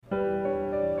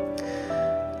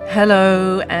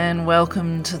Hello and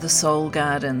welcome to the Soul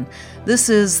Garden. This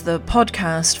is the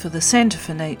podcast for the Centre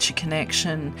for Nature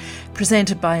Connection,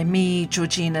 presented by me,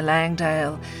 Georgina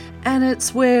Langdale, and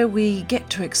it's where we get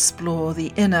to explore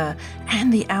the inner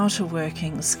and the outer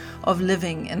workings of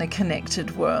living in a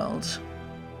connected world.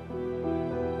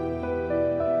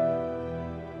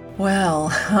 Well,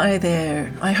 hi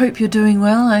there. I hope you're doing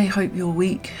well. I hope your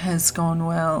week has gone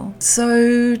well.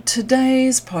 So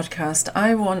today's podcast,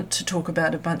 I want to talk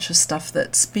about a bunch of stuff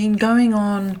that's been going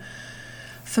on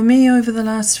for me over the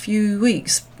last few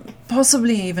weeks,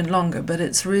 possibly even longer, but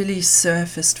it's really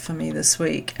surfaced for me this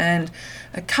week. And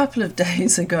a couple of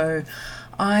days ago,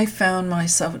 I found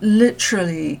myself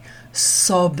literally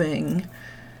sobbing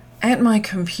at my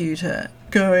computer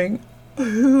going,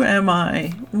 who am I?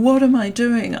 What am I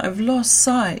doing? I've lost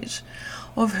sight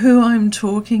of who I'm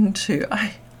talking to.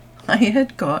 I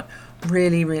had got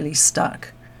really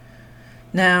stuck.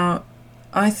 Now,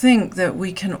 I think that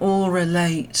we can all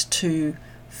relate to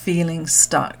feeling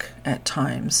stuck at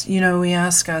times. You know, we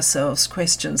ask ourselves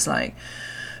questions like,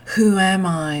 who am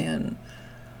I? And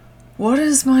what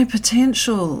is my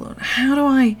potential? How do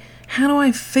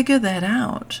I figure that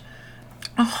out?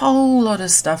 A whole lot of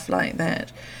stuff like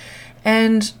that.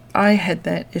 And I had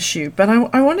that issue, but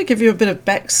I want to give you a bit of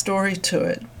backstory to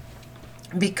it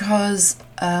because,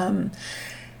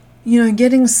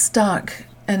 getting stuck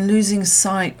and losing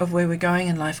sight of where we're going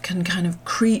in life can kind of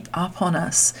creep up on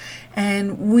us,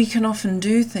 and we can often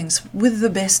do things with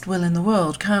the best will in the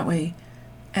world, can't we?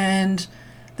 And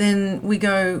then we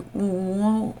go,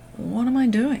 well, what am I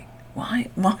doing? Why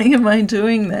am I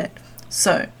doing that?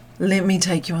 So let me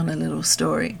take you on a little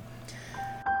story.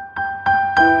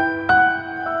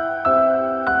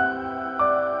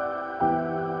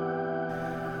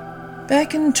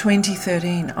 Back in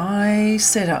 2013, I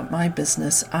set up my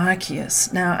business,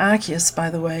 Arceus. Now, Arceus, by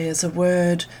the way, is a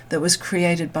word that was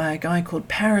created by a guy called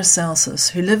Paracelsus,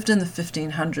 who lived in the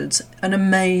 1500s, an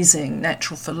amazing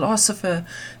natural philosopher,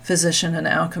 physician, and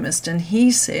alchemist. And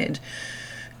he said,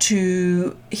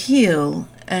 to heal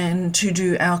and to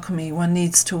do alchemy, one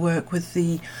needs to work with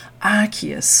the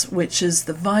Arceus, which is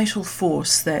the vital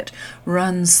force that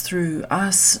runs through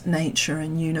us, nature,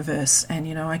 and universe. And,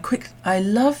 I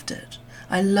loved it.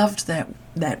 I loved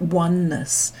that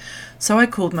oneness. So I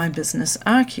called my business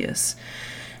Arceus.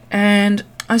 And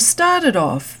I started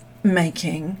off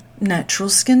making natural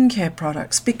skincare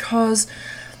products because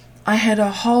I had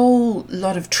a whole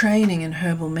lot of training in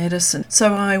herbal medicine.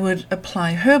 So I would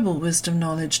apply herbal wisdom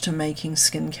knowledge to making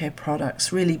skincare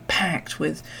products, really packed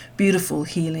with beautiful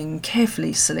healing,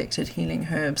 carefully selected healing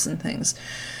herbs and things.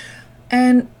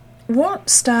 And what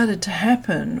started to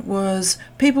happen was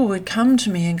people would come to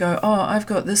me and go, I've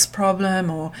got this problem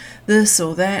or this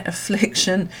or that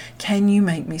affliction. Can you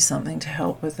make me something to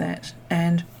help with that?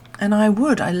 And I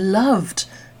would. I loved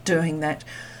doing that.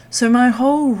 So my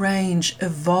whole range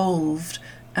evolved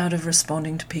out of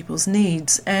responding to people's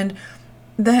needs, and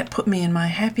that put me in my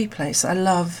happy place. I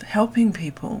love helping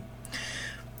people.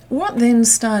 What then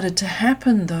started to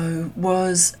happen, though,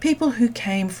 was people who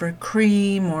came for a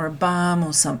cream or a balm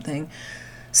or something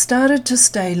started to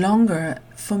stay longer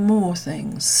for more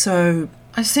things. So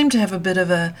I seem to have a bit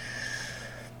of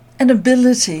an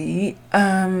ability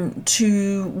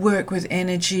to work with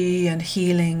energy and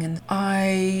healing, and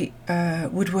I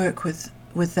would work with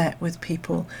that with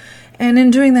people. And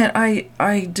in doing that,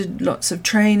 I did lots of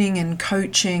training and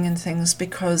coaching and things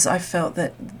because I felt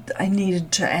that I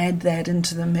needed to add that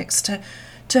into the mix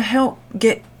to help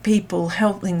get people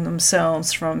helping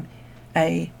themselves from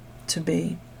A to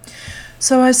B.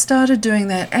 So I started doing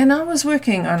that, and I was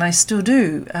working, and I still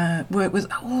do, work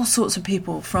with all sorts of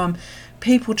people, from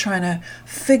people trying to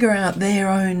figure out their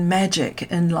own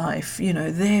magic in life,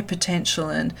 their potential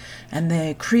and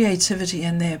their creativity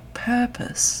and their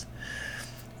purpose,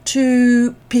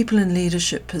 to people in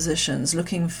leadership positions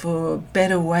looking for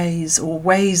better ways or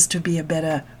ways to be a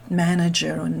better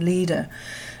manager and leader,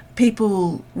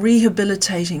 people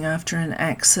rehabilitating after an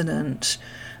accident,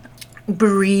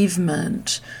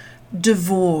 bereavement,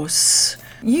 divorce,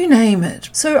 you name it.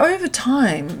 So over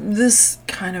time, this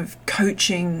kind of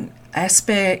coaching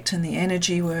aspect and the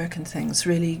energy work and things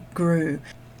really grew.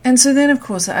 And so then, of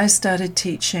course, I started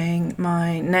teaching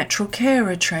my natural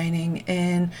carer training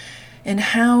in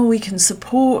how we can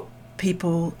support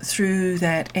people through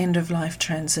that end-of-life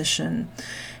transition,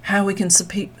 how we can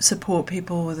support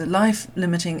people with a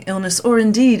life-limiting illness, or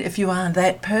indeed, if you are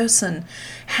that person,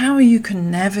 how you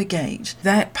can navigate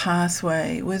that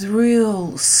pathway with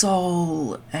real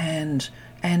soul and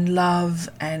love,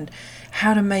 and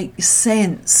how to make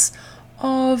sense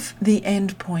of the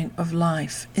end point of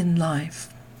life in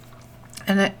life.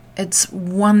 And it's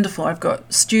wonderful. I've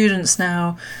got students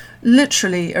now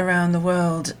literally around the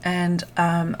world, and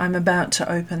I'm about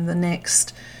to open the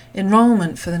next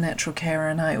enrollment for the natural carer,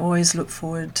 and I always look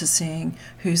forward to seeing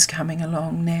who's coming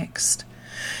along next.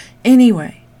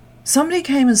 Anyway, somebody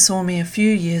came and saw me a few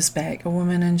years back, a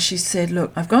woman, and she said,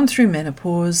 look, I've gone through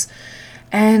menopause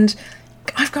and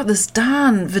I've got this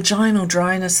darn vaginal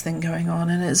dryness thing going on,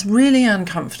 and it's really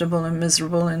uncomfortable and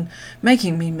miserable and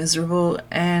making me miserable,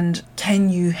 and can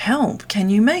you help? Can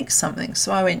you make something?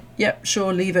 So I went, yep,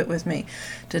 sure, leave it with me.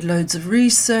 Did loads of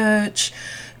research,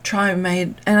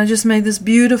 and I just made this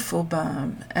beautiful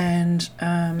balm, and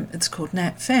it's called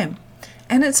Nat Femme,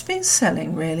 and it's been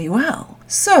selling really well.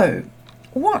 So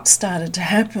what started to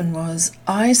happen was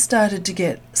I started to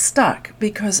get stuck,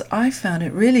 because I found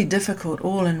it really difficult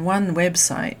all in one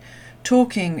website,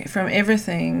 talking from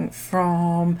everything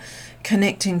from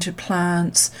connecting to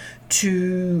plants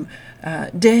to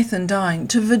death and dying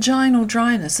to vaginal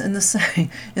dryness in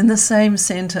the same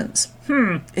sentence.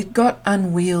 It got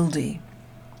unwieldy.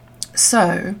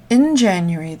 So in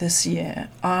January this year,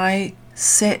 I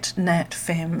set Nat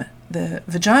Femme, the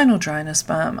vaginal dryness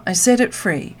balm, I set it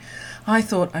free. I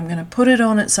thought, I'm going to put it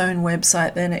on its own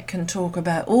website, then it can talk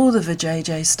about all the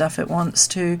vajayjay stuff it wants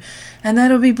to, and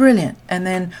that'll be brilliant. And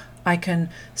then I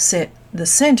can set the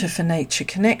Centre for Nature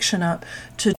Connection up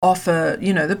to offer,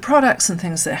 the products and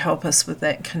things that help us with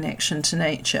that connection to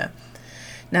nature.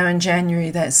 Now in January,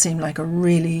 that seemed like a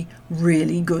really,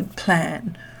 really good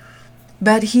plan.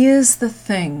 But here's the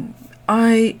thing.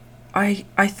 I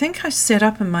think I set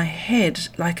up in my head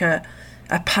like a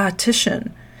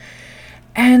partition,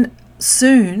 and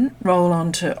soon, roll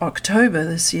on to October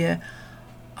this year,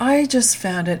 I just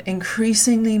found it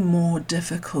increasingly more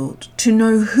difficult to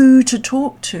know who to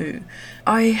talk to.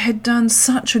 I had done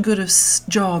such a good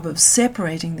job of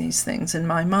separating these things in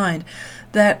my mind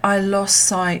that I lost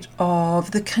sight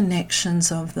of the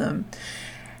connections of them.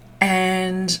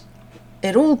 And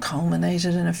it all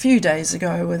culminated in a few days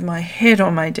ago with my head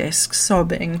on my desk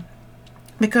sobbing,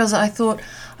 because I thought,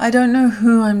 I don't know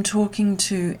who I'm talking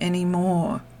to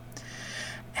anymore.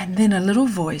 And then a little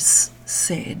voice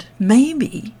said,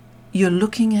 maybe you're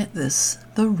looking at this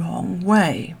the wrong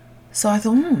way. So I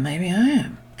thought, maybe I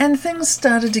am. And things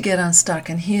started to get unstuck,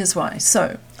 and here's why.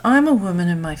 So I'm a woman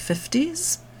in my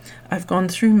 50s. I've gone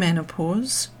through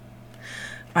menopause.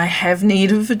 I have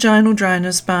need of vaginal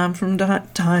dryness balm from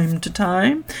time to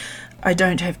time. I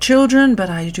don't have children, but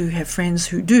I do have friends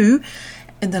who do.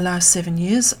 In the last 7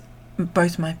 years,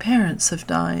 both my parents have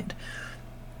died.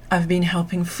 I've been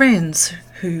helping friends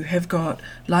who have got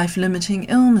life-limiting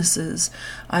illnesses.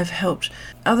 I've helped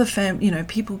other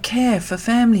people care for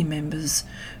family members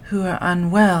who are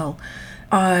unwell.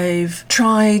 I've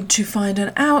tried to find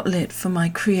an outlet for my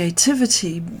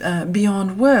creativity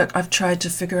beyond work. I've tried to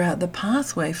figure out the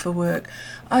pathway for work.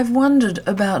 I've wondered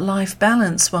about life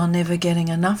balance while never getting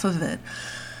enough of it.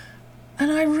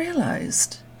 And I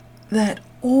realized that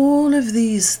all of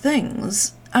these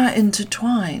things are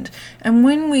intertwined, and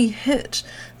when we hit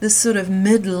this sort of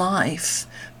midlife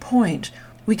point,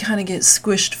 we kind of get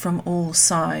squished from all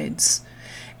sides.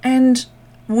 And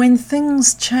when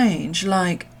things change,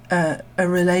 like a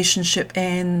relationship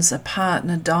ends, a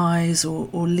partner dies or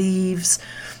leaves,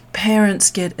 parents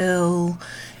get ill,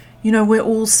 we're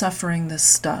all suffering this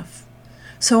stuff.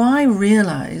 So I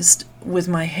realized, with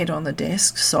my head on the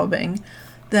desk sobbing,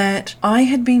 that I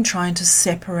had been trying to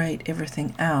separate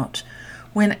everything out,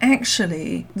 when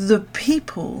actually the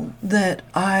people that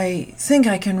I think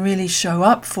I can really show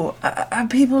up for are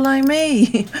people like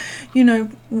me.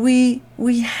 We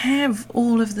have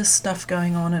all of this stuff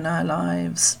going on in our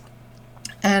lives.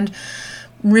 And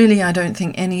really, I don't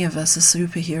think any of us are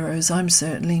superheroes. I'm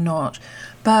certainly not.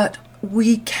 But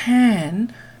we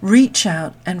can reach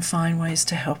out and find ways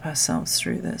to help ourselves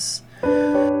through this.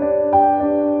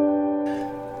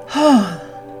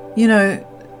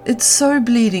 It's so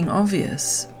bleeding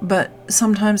obvious, but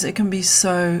sometimes it can be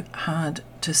so hard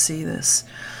to see this.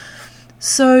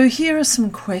 So here are some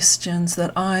questions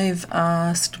that I've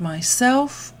asked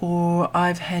myself, or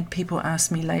I've had people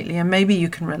ask me lately, and maybe you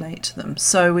can relate to them.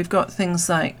 So we've got things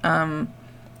like,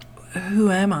 who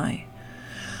am I?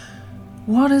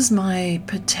 What is my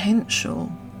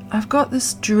potential? I've got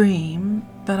this dream,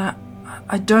 but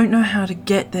I don't know how to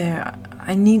get there.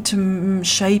 I need to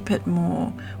shape it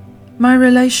more. My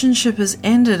relationship has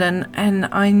ended, and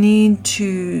I need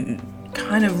to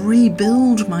kind of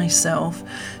rebuild myself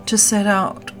to set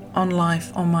out on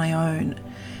life on my own.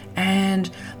 And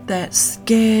that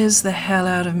scares the hell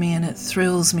out of me and it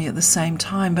thrills me at the same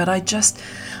time. But I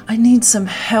need some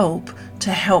help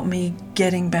to help me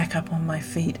getting back up on my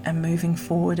feet and moving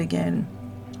forward again.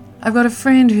 I've got a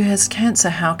friend who has cancer.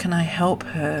 How can I help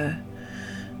her?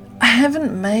 I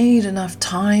haven't made enough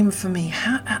time for me,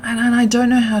 and I don't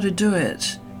know how to do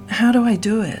it. How do I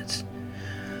do it?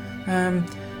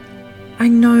 I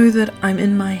know that I'm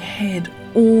in my head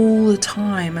all the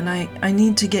time, and I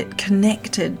need to get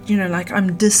connected, like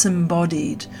I'm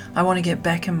disembodied. I want to get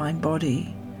back in my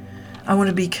body. I want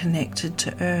to be connected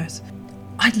to earth.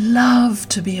 I'd love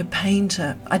to be a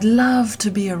painter. I'd love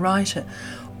to be a writer.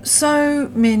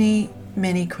 So many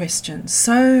questions,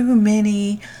 so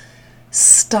many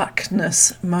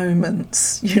stuckness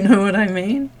moments, you know what I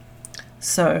mean?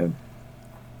 So,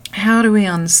 how do we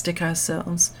unstick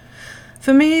ourselves?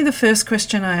 For me, the first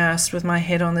question I asked with my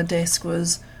head on the desk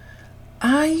was,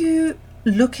 are you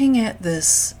looking at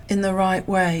this in the right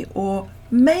way? Or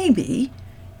maybe,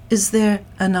 is there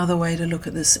another way to look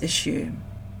at this issue?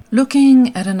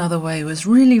 Looking at another way was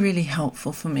really, really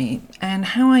helpful for me. And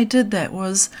how I did that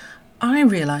was I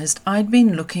realized I'd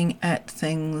been looking at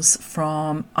things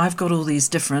from, I've got all these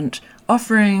different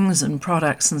offerings and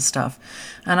products and stuff.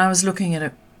 And I was looking at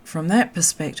it from that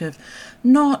perspective,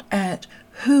 not at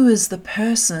who is the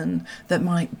person that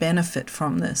might benefit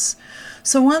from this.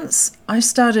 So once I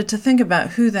started to think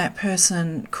about who that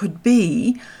person could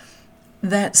be,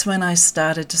 that's when I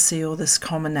started to see all this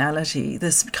commonality,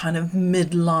 this kind of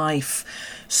midlife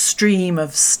stream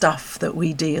of stuff that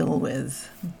we deal with.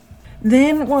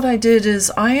 Then what I did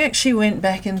is I actually went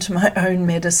back into my own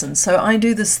medicine. So I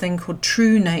do this thing called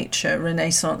True Nature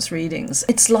Renaissance readings.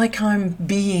 It's like I'm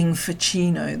being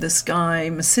Ficino, this guy,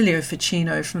 Marsilio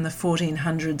Ficino from the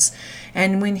 1400s.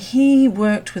 And when he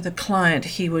worked with a client,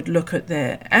 he would look at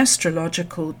their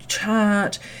astrological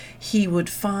chart. He would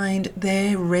find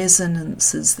their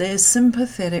resonances, their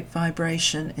sympathetic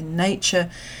vibration in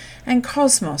nature and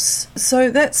cosmos.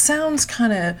 So that sounds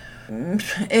kind of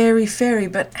airy-fairy,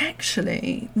 but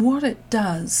actually what it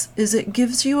does is it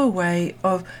gives you a way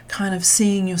of kind of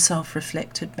seeing yourself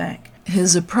reflected back.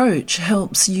 His approach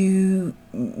helps you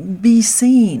be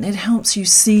seen. It helps you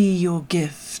see your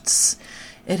gifts.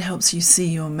 It helps you see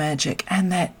your magic,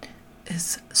 and that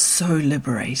is so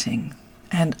liberating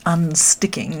and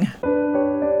unsticking.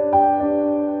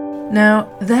 Now,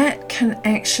 that can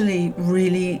actually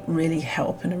really, really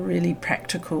help in a really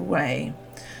practical way.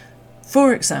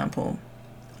 For example,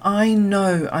 I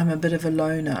know I'm a bit of a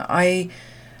loner. I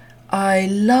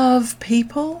love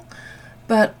people,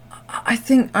 but I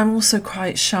think I'm also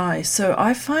quite shy. So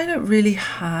I find it really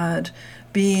hard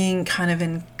being kind of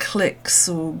in cliques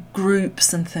or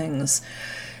groups and things.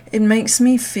 It makes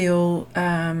me feel,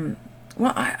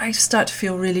 I start to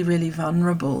feel really, really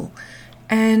vulnerable.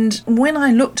 And when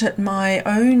I looked at my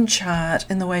own chart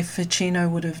in the way Ficino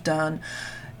would have done,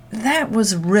 that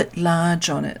was writ large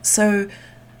on it. So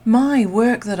my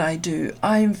work that I do,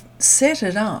 I've set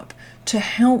it up to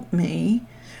help me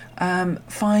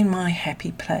find my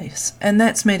happy place. And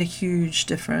that's made a huge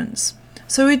difference.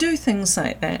 So we do things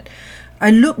like that. I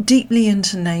look deeply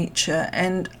into nature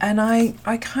and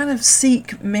I kind of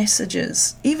seek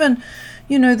messages. Even,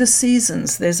 the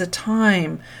seasons, there's a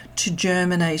time to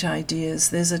germinate ideas.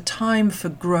 There's a time for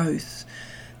growth.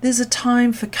 There's a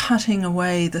time for cutting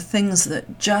away the things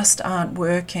that just aren't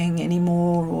working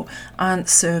anymore or aren't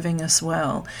serving us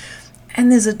well.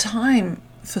 And there's a time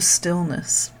for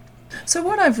stillness. So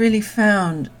what I've really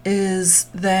found is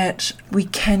that we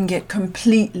can get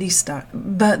completely stuck,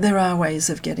 but there are ways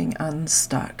of getting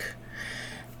unstuck.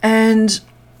 And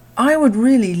I would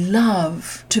really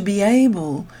love to be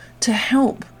able to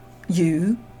help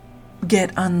you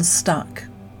get unstuck.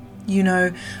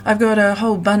 I've got a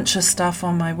whole bunch of stuff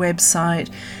on my website,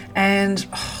 and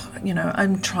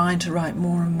I'm trying to write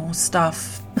more and more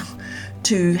stuff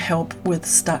to help with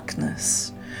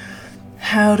stuckness.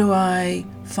 How do I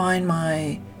find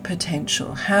my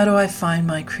potential? How do I find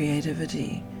my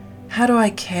creativity? How do I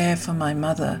care for my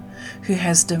mother who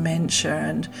has dementia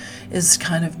and is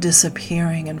kind of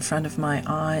disappearing in front of my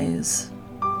eyes?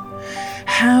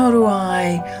 How do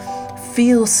I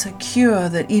feel secure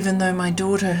that even though my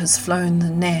daughter has flown the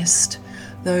nest,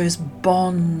 those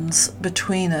bonds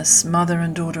between us, mother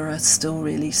and daughter, are still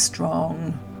really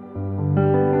strong?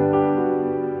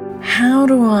 How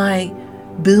do I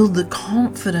build the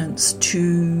confidence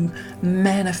to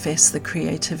manifest the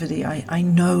creativity I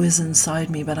know is inside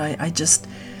me, but I just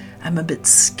am a bit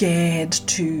scared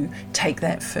to take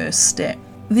that first step?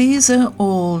 These are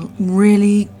all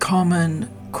really common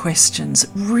questions,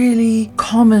 really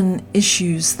common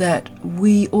issues that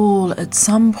we all at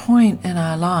some point in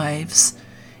our lives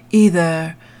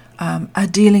either are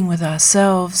dealing with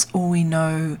ourselves, or we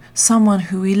know someone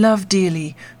who we love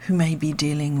dearly who may be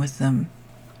dealing with them.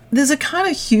 There's a kind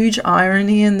of huge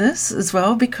irony in this as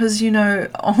well, because,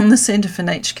 on the Centre for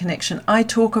Nature Connection, I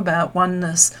talk about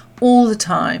oneness all the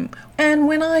time. And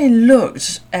when I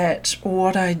looked at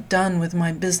what I'd done with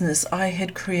my business, I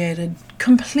had created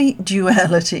complete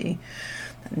duality.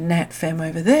 NatFem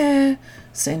over there,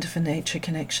 Centre for Nature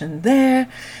Connection there.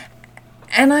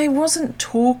 And I wasn't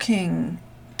talking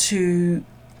to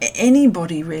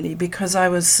anybody really, because I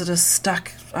was sort of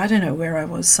stuck, I don't know where I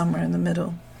was, somewhere in the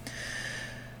middle.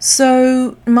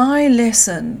 So my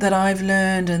lesson that I've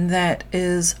learned in that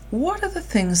is, what are the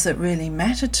things that really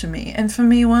matter to me? And for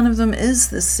me, one of them is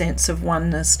this sense of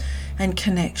oneness and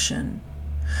connection.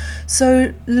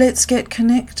 So let's get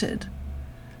connected.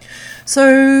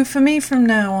 So for me, from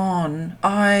now on,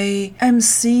 I am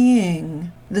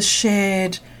seeing the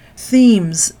shared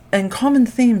themes and common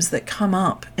themes that come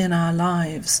up in our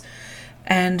lives.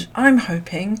 And I'm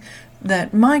hoping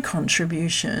that my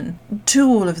contribution to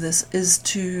all of this is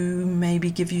to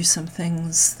maybe give you some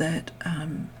things that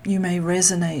you may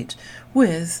resonate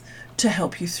with to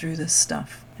help you through this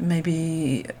stuff.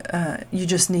 Maybe you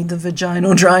just need the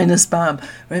vaginal dryness balm,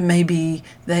 or it may be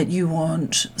that you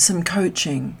want some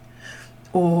coaching,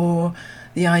 or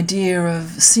the idea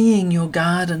of seeing your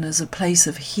garden as a place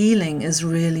of healing is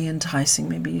really enticing.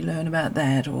 Maybe you learn about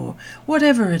that, or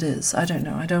whatever it is. I don't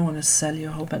know. I don't want to sell you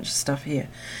a whole bunch of stuff here.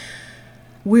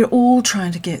 We're all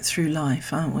trying to get through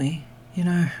life, aren't we?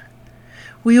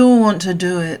 We all want to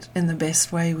do it in the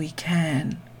best way we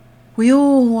can. We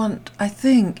all want, I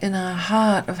think, in our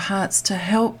heart of hearts, to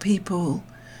help people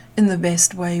in the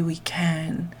best way we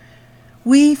can.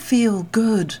 We feel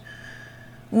good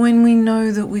when we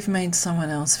know that we've made someone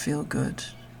else feel good,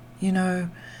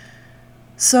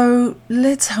 So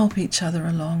let's help each other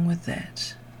along with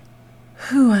that.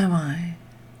 Who am I?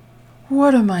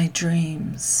 What are my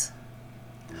dreams?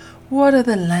 What are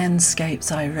the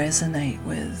landscapes I resonate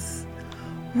with?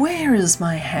 Where is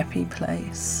my happy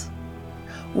place?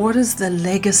 What is the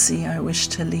legacy I wish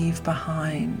to leave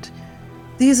behind?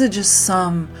 These are just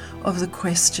some of the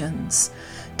questions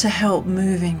to help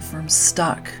moving from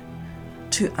stuck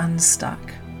to unstuck.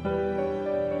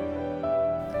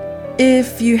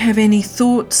 If you have any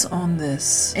thoughts on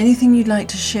this, anything you'd like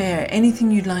to share,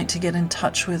 anything you'd like to get in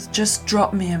touch with, just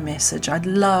drop me a message. I'd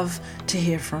love to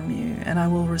hear from you, and I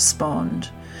will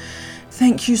respond.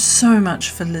 Thank you so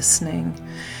much for listening,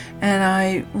 and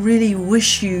I really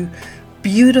wish you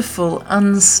beautiful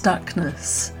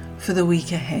unstuckness for the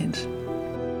week ahead.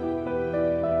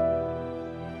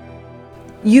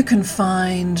 You can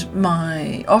find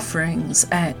my offerings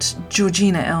at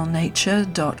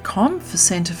georginalnature.com for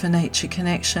Centre for Nature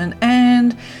Connection,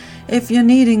 and if you're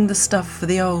needing the stuff for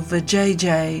the old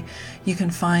vajayjay, you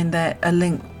can find a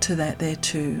link to that there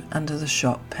too under the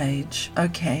shop page.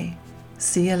 Okay,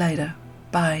 see you later.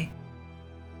 Bye.